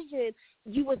decision,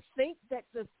 you would think that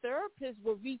the therapist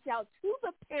will reach out to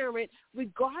the parent,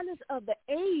 regardless of the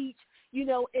age,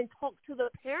 and talk to the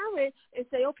parent and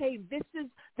say, okay, this is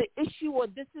the issue, or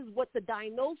this is what the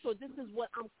diagnosis, or this is what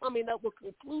I'm coming up with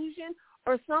conclusion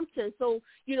or something. So,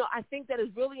 I think that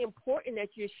is really important that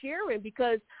you're sharing,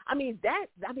 because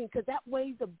because that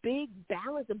weighs a big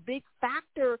balance, a big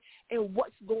factor in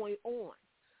what's going on.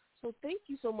 So thank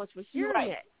you so much for sharing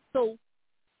that. So,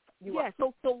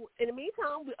 so in the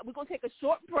meantime, we're going to take a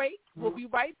short break. Mm-hmm. We'll be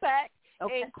right back.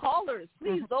 Okay. And callers,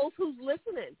 please, those who's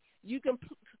listening, you can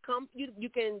you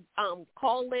can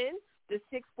call in to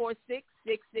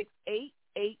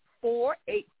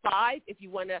 646-668-8485 if you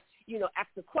want to, ask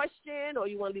a question or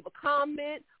you want to leave a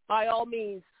comment. By all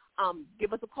means,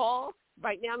 give us a call.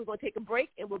 Right now, I'm going to take a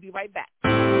break, and we'll be right back.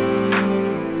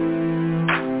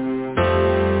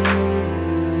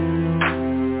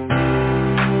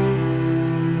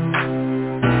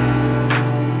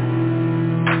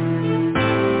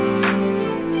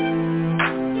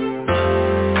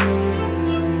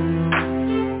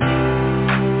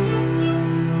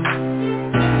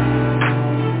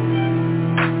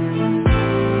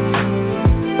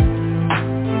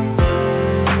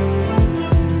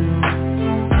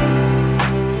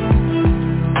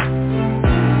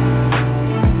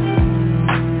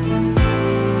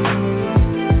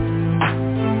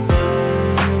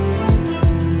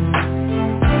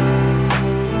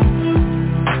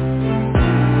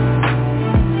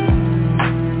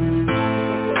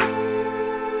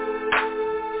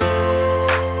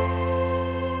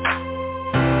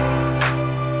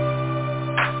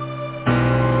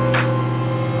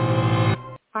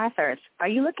 Authors, are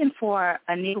you looking for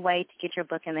a new way to get your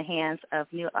book in the hands of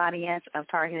new audience of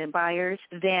targeted buyers?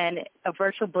 Then a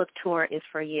virtual book tour is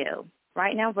for you.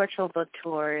 Right now, virtual book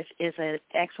tours is an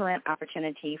excellent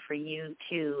opportunity for you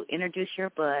to introduce your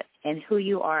book and who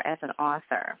you are as an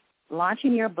author.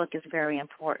 Launching your book is very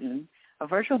important. A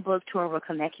virtual book tour will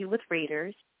connect you with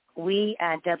readers. We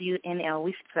at WNL,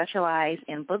 we specialize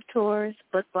in book tours,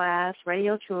 book blasts,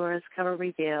 radio tours, cover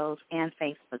reveals, and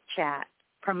Facebook chat.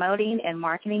 Promoting and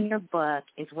marketing your book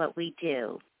is what we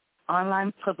do.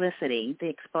 Online publicity, the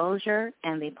exposure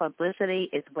and the publicity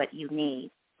is what you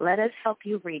need. Let us help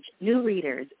you reach new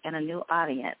readers and a new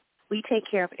audience. We take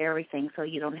care of everything so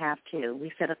you don't have to.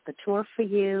 We set up the tour for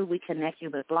you. We connect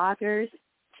you with bloggers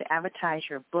to advertise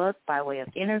your book by way of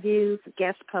interviews,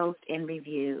 guest posts, and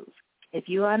reviews. If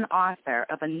you are an author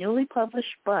of a newly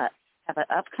published book, have an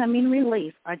upcoming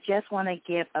release, or just want to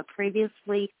give a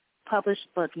previously published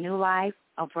book new life,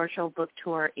 a virtual book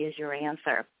tour is your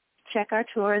answer. check our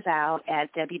tours out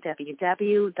at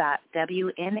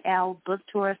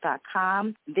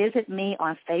www.wnlbooktours.com. Visit me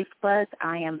on Facebook.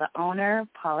 I am the owner,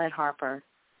 Paulette Harper.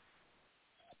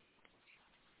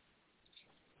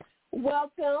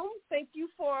 Welcome. Thank you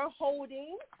for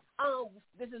holding.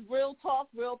 This is Real Talk,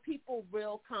 Real People,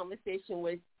 Real Conversation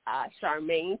with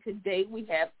Charmaine. Today we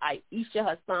have Aisha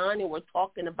Hassan, and we're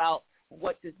talking about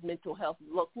what does mental health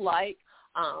look like.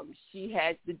 She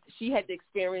had to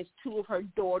experience two of her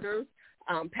daughters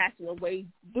passing away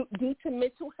due to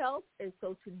mental health, and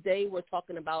so today we're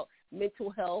talking about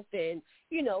mental health and,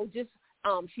 just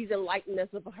she's enlightened us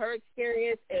of her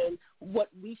experience and what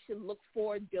we should look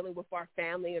for dealing with our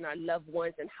family and our loved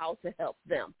ones and how to help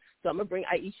them. So I'm going to bring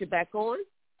Aisha back on.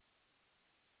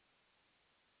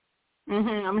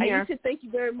 I'm here. Aisha, thank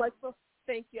you very much for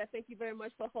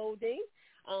holding.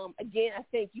 Again, I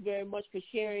thank you very much for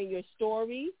sharing your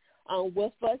story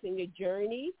with us and your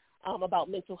journey about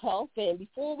mental health. And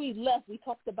before we left, we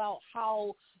talked about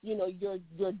how,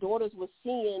 your daughters were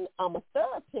seeing a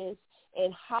therapist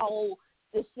and how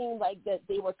it seemed like that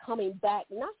they were coming back,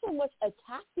 not so much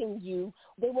attacking you,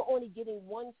 they were only getting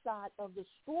one side of the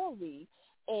story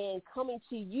and coming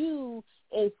to you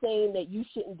and saying that you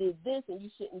shouldn't do this and you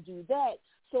shouldn't do that.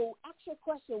 So ask your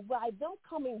question, by them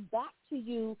coming back to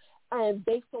you and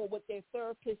based on what their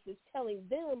therapist is telling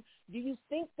them, do you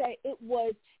think that it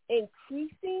was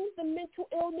increasing the mental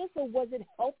illness or was it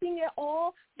helping at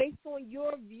all based on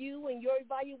your view and your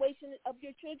evaluation of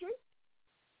your children?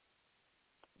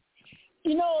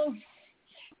 I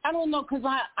don't know, because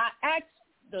I asked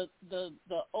the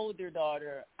older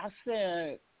daughter, I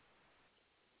said,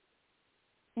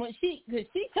 because she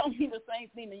told me the same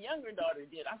thing the younger daughter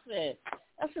did. I said,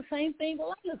 that's the same thing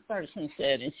the youngest person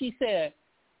said. And she said,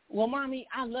 well, Mommy,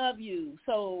 I love you,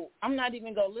 so I'm not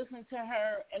even going to listen to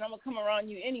her, and I'm going to come around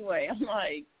you anyway. I'm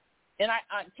like, and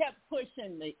I kept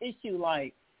pushing the issue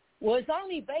like, well, it's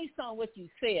only based on what you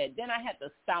said. Then I had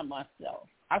to stop myself.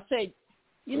 I said,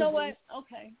 you know what?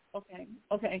 Okay.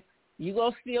 You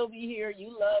going to still be here.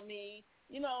 You love me.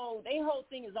 Their whole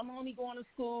thing is I'm only going to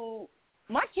school.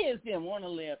 My kids didn't want to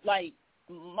live. Like,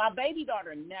 my baby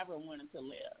daughter never wanted to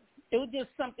live. It was just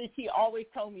something she always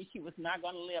told me she was not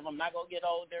going to live. I'm not going to get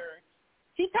older.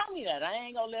 She told me that. I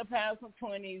ain't going to live past my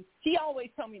 20s. She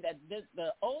always told me that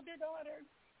the older daughter,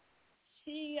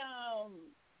 she,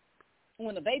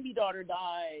 when the baby daughter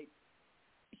died,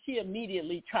 she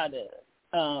immediately tried to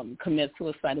commit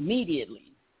suicide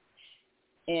immediately.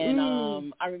 And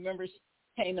I remember she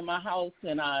came to my house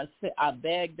and I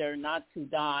begged her not to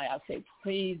die. I said,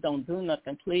 please don't do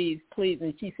nothing, please.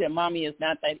 And she said, Mommy, it's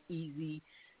not that easy.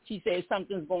 She said,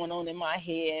 something's going on in my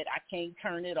head. I can't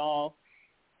turn it off.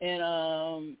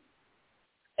 And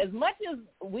as much as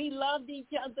we loved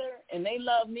each other and they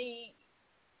loved me,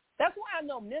 that's why I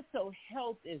know mental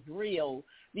health is real,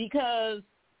 because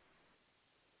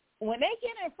when they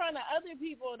get in front of other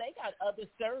people, they got other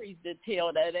stories to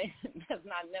tell that's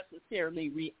not necessarily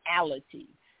reality.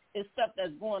 It's stuff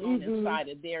that's going on inside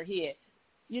of their head.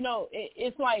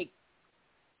 It's like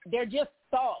they're just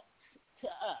thoughts to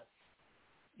us.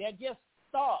 They're just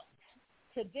thoughts.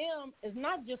 To them, it's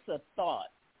not just a thought.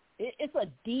 It's a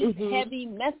deep, heavy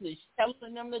message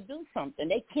telling them to do something.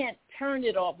 They can't turn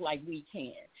it off like we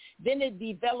can. Then it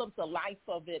develops a life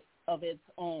of its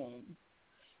own.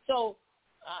 So,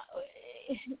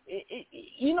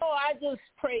 I just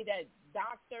pray that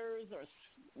doctors or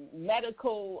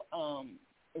medical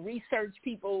research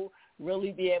people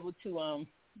really be able to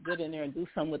get in there and do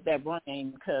something with their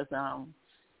brain, because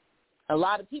a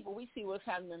lot of people, we see what's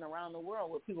happening around the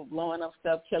world with people blowing up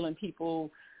stuff, killing people,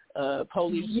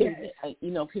 police,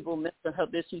 people with mental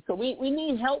health issues. So we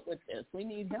need help with this. We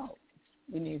need help.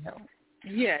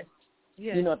 Yes.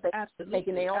 If they're absolutely.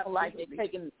 taking their own life, they're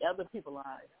taking other people's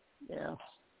lives. Yeah.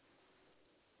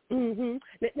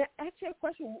 Now, actually, a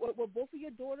question: were both of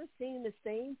your daughters seeing the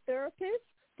same therapist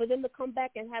for them to come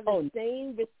back and have the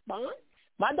same response?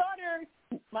 My youngest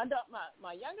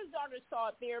daughter saw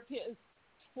a therapist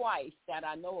twice that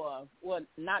I know of. Well,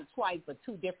 not twice, but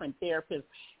two different therapists.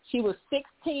 She was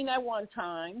 16 at one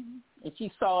time, and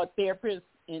she saw a therapist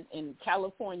in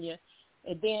California.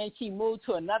 And then she moved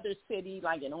to another city,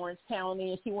 like in Orange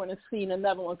County, and she wanted to see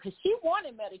another one because she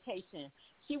wanted medication.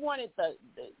 She wanted the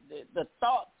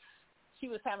thoughts. She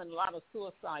was having a lot of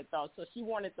suicide thoughts, so she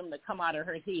wanted them to come out of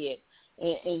her head.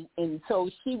 And so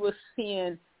she was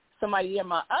seeing somebody there.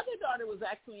 My other daughter was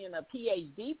actually in a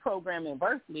PhD program in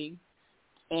Berkeley,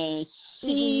 and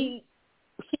she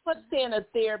was seeing a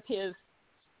therapist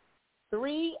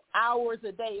 3 hours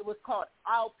a day. It was called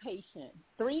outpatient.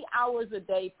 3 hours a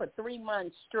day for 3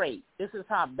 months straight. This is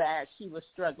how bad she was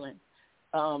struggling.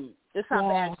 This how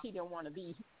bad she didn't want to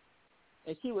be.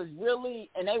 And she was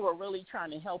really, and they were really trying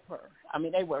to help her. I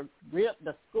mean,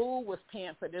 the school was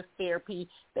paying for this therapy.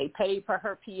 They paid for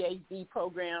her PhD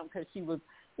program because she was,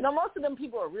 most of them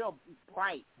people are real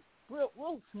bright,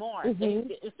 real smart.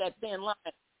 Mm-hmm. It's that thin line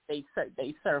they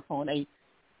surf on. They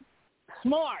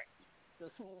smart,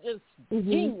 just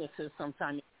geniuses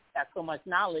sometimes. They got so much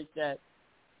knowledge that,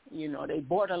 they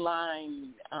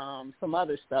borderline some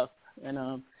other stuff.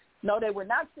 And, no, they were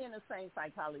not seeing the same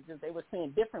psychologists. They were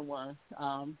seeing different ones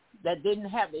that didn't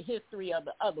have the history of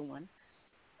the other one.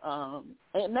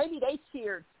 And maybe they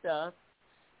shared stuff.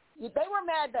 They were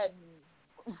mad that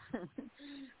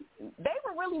they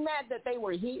were really mad that they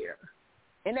were here.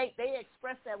 And they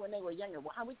expressed that when they were younger.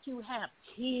 Why would you have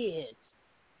kids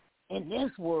in this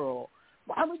world?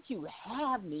 Why would you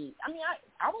have me? I mean,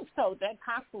 I was told that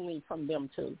constantly from them,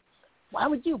 too. Why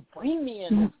would you bring me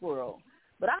in this world?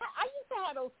 But I used to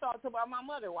have those thoughts about my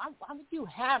mother. Why would you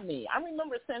have me? I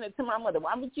remember saying it to my mother.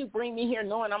 Why would you bring me here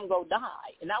knowing I'm going to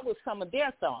die? And that was some of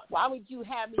their thoughts. Why would you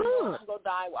have me knowing I'm going to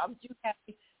die? Why would you have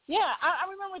me? Yeah, I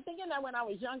remember thinking that when I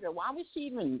was younger. Why would she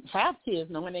even have kids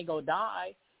knowing they going to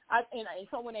die? And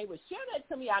so when they would share that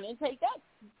to me, I didn't take that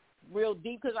real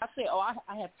deep because I said,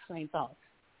 I have the same thoughts.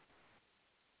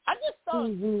 I just thought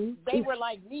they were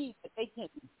like me, but they can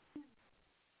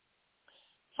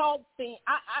talk things.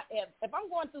 If I'm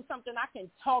going through something, I can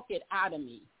talk it out of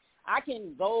me. I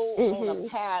can go on a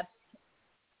path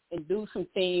and do some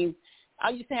things. I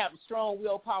used to have strong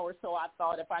willpower, so I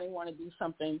thought if I didn't want to do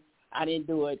something, I didn't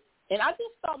do it. And I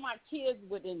just thought my kids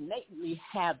would innately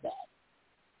have that.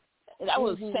 That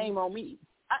was shame on me.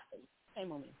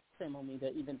 Shame on me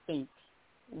to even think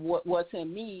what's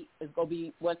in me is going to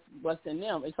be what's in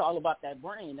them. It's all about that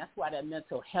brain. That's why that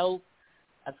mental health,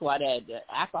 that's why that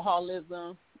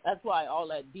alcoholism, that's why all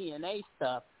that DNA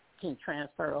stuff can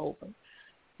transfer over.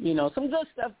 Some good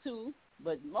stuff too,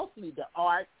 but mostly the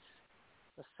arts,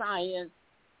 the science,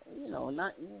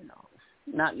 not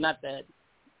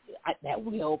that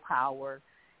willpower.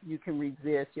 You can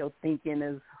resist. Your thinking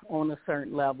is on a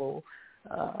certain level.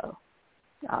 I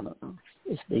don't know.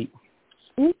 It's deep.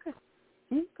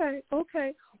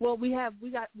 Okay. Well,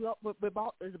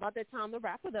 it's about that time to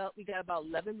wrap it up. We got about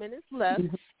 11 minutes left,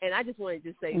 and I just wanted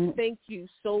to say thank you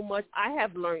so much. I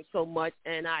have learned so much,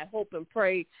 and I hope and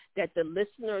pray that the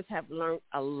listeners have learned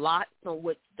a lot from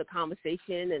what the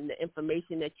conversation and the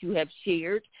information that you have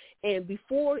shared. And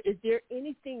before, is there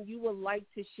anything you would like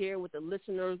to share with the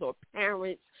listeners or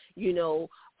parents,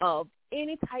 of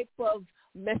any type of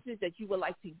message that you would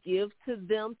like to give to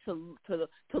them to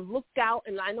look out?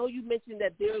 And I know you mentioned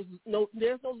that there's no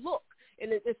look,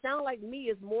 and it sounds like me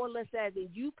is more or less as in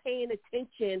you paying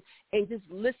attention and just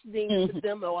listening to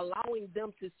them or allowing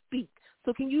them to speak.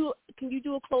 So can you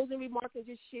do a closing remark and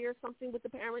just share something with the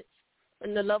parents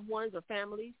and the loved ones or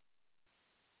families?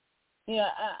 Yeah,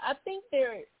 I think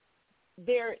there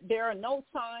are no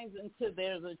signs until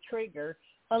there's a trigger,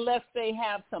 unless they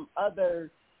have some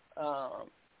other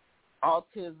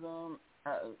autism,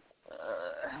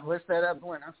 what's that other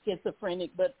one? I'm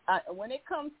schizophrenic. But when it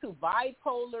comes to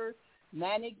bipolar,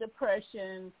 manic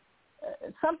depression,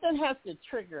 something has to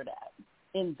trigger that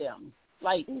in them.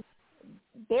 Like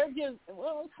they're just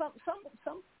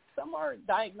some are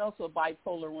diagnosed with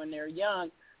bipolar when they're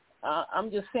young. I'm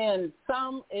just saying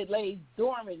some it lays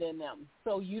dormant in them,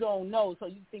 so you don't know. So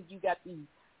you think you got these.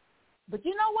 But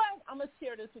you know what? I'm going to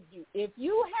share this with you. If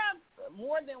you have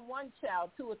more than one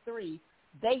child, 2 or 3,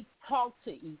 they talk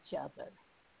to each other.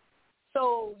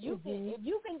 So you can, if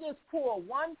you can just pull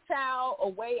one child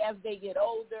away as they get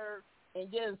older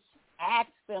and just ask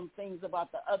them things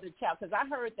about the other child. Because I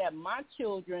heard that my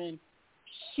children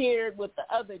shared with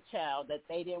the other child that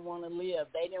they didn't want to live.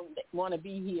 They didn't want to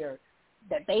be here,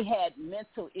 that they had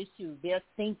mental issues. Their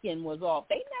thinking was off.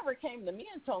 They never came to me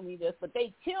and told me this, but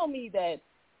they tell me that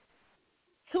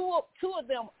two of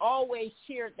them always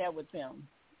shared that with them.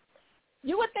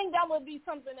 You would think that would be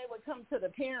something they would come to the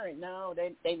parent. No,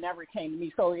 they never came to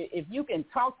me. So if you can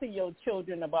talk to your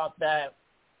children about that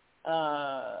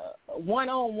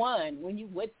one-on-one, when you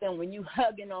with them, when you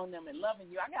hugging on them and loving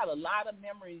you, I got a lot of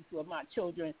memories with my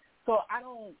children. So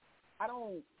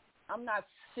I'm not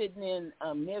sitting in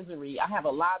misery. I have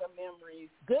a lot of memories,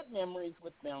 good memories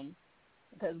with them,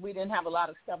 because we didn't have a lot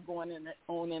of stuff going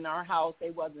on in our house.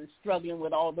 They wasn't struggling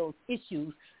with all those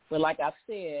issues. But like I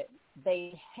said,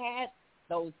 they had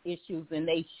those issues, and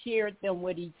they shared them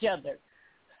with each other.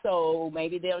 So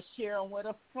maybe they'll share them with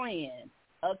a friend,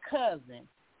 a cousin,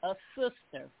 a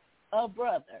sister, a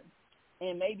brother.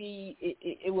 And maybe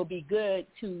it would be good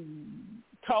to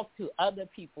talk to other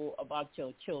people about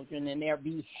your children and their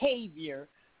behavior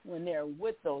when they're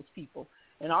with those people.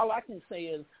 And all I can say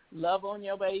is love on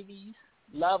your babies,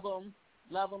 love them,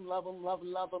 love them, love them, love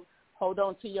them, love them. Hold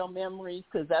on to your memories,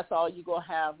 because that's all you're going to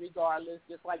have regardless,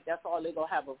 just like that's all they're going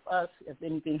to have of us if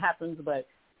anything happens. But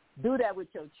do that with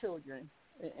your children.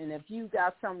 And if you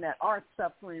got some that are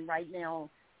suffering right now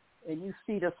and you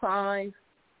see the signs,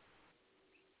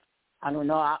 I don't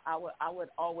know, I would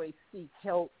always seek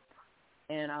help.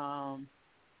 And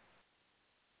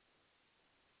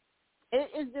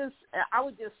it's just, I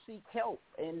would just seek help.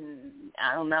 And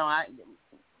I don't know,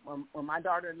 when my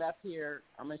daughter left here,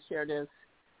 I'm going to share this.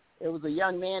 It was a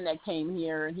young man that came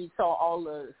here, and he saw all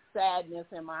the sadness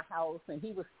in my house, and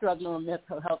he was struggling with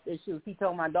mental health issues. He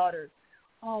told my daughter,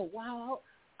 oh, wow,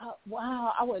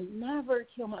 I would never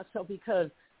kill myself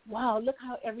because, wow, look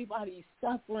how everybody's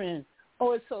suffering.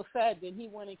 Oh, it's so sad. Then he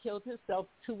went and killed himself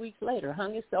 2 weeks later,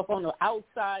 hung himself on the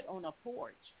outside on a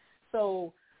porch.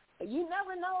 So you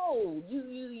never know. You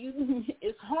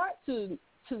it's hard to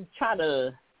try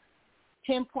to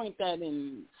pinpoint that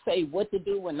and say what to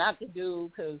do and not to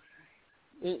do, because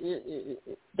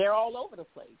they're all over the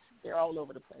place. They're all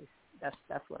over the place. That's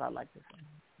what I like to say.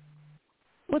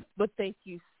 But thank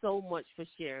you so much for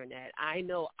sharing that. I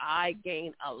know I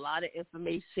gained a lot of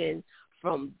information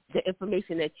from the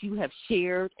information that you have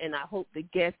shared, and I hope the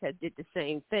guests have did the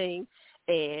same thing.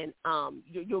 And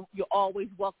you're always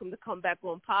welcome to come back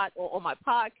on my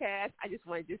podcast. I just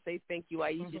wanted to say thank you,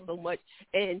 Aisha, so much.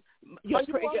 And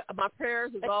my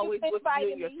prayers is always with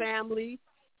you and your family.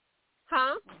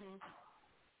 Huh? Mm-hmm.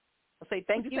 I say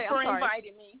thank you for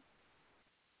inviting me.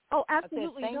 Oh,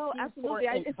 absolutely. Thank you absolutely.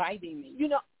 for inviting me. You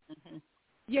know. Mm-hmm.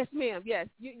 Yes, ma'am. Yes,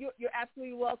 you're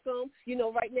absolutely welcome. You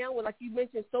know, right now, like you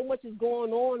mentioned, so much is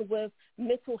going on with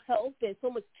mental health and so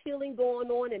much killing going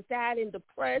on and sad and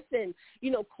depressed. And, you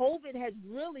know,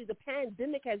 the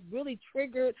pandemic has really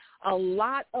triggered a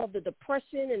lot of the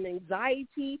depression and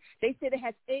anxiety. They said it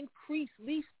has increased at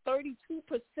least 32%.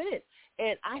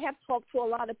 And I have talked to a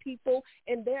lot of people,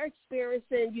 and they're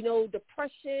experiencing, you know,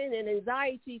 depression and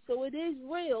anxiety. So it is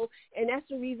real, and that's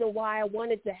the reason why I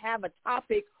wanted to have a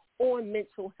topic on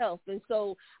mental health. And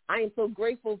so I am so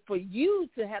grateful for you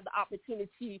to have the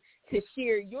opportunity to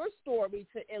share your story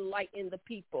to enlighten the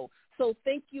people. So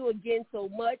thank you again so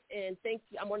much, and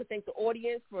I want to thank the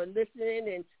audience for listening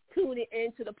and tuning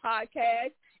into the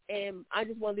podcast. And I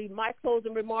just want to leave my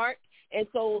closing remarks. And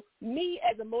so me,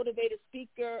 as a motivated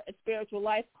speaker, a spiritual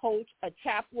life coach, a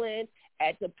chaplain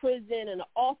at the prison, and an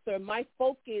author, my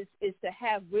focus is to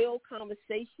have real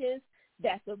conversations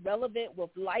that's relevant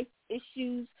with life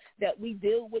issues that we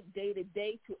deal with day to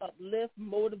day, to uplift,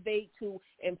 motivate, to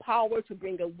empower, to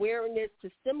bring awareness, to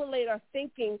stimulate our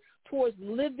thinking towards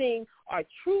living our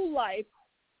true life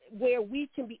where we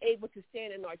can be able to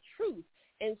stand in our truth.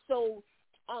 And so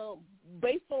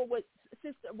based on what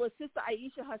Sister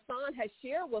Aisha Hassan has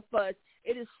shared with us,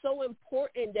 it is so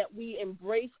important that we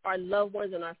embrace our loved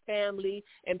ones and our family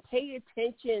and pay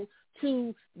attention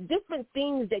to different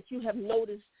things that you have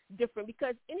noticed different,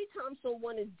 because anytime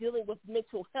someone is dealing with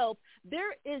mental health,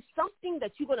 there is something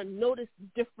that you're going to notice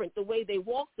different, the way they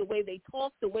walk, the way they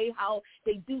talk, the way how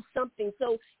they do something.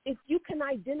 So if you can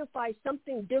identify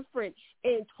something different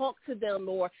and talk to them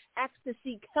or ask to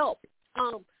seek help,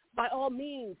 by all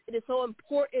means, it is so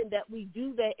important that we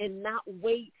do that and not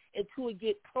wait until it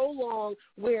get prolonged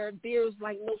where there's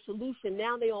like no solution.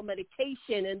 Now they're on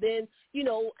medication, and then, you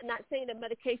know, not saying that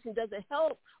medication doesn't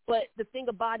help, but the thing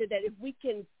about it that if we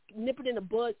can nip it in the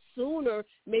bud sooner,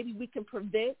 maybe we can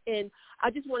prevent. And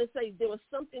I just want to say there was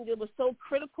something that was so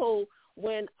critical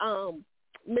when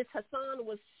Ms. Hassan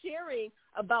was sharing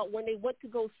about when they went to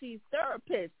go see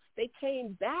therapists. They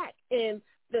came back and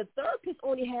the therapist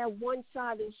only had one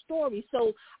side of the story.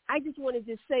 So I just wanted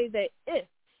to say that if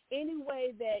any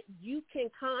way that you can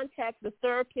contact the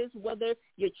therapist, whether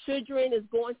your children is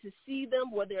going to see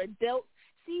them, whether adults,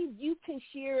 see if you can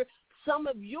share some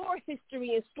of your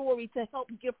history and story to help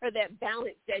give her that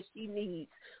balance that she needs.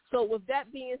 So with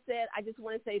that being said, I just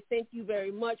want to say thank you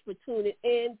very much for tuning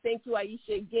in. Thank you,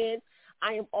 Aisha, again.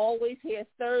 I am always here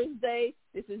Thursday.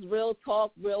 This is Real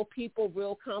Talk, Real People,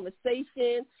 Real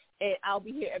Conversation. And I'll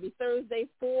be here every Thursday,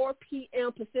 4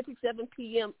 p.m. Pacific, 7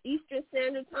 p.m. Eastern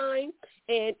Standard Time.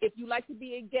 And if you'd like to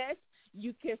be a guest,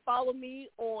 you can follow me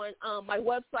on my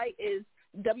website is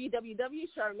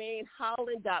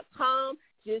www.charmaineholland.com.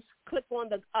 Just click on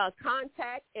the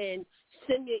contact and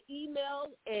send me an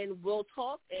email, and we'll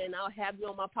talk, and I'll have you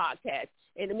on my podcast.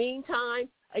 In the meantime,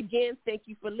 again, thank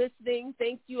you for listening.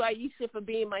 Thank you, Aisha, for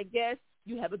being my guest.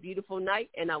 You have a beautiful night,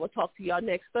 and I will talk to y'all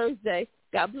next Thursday.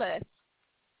 God bless.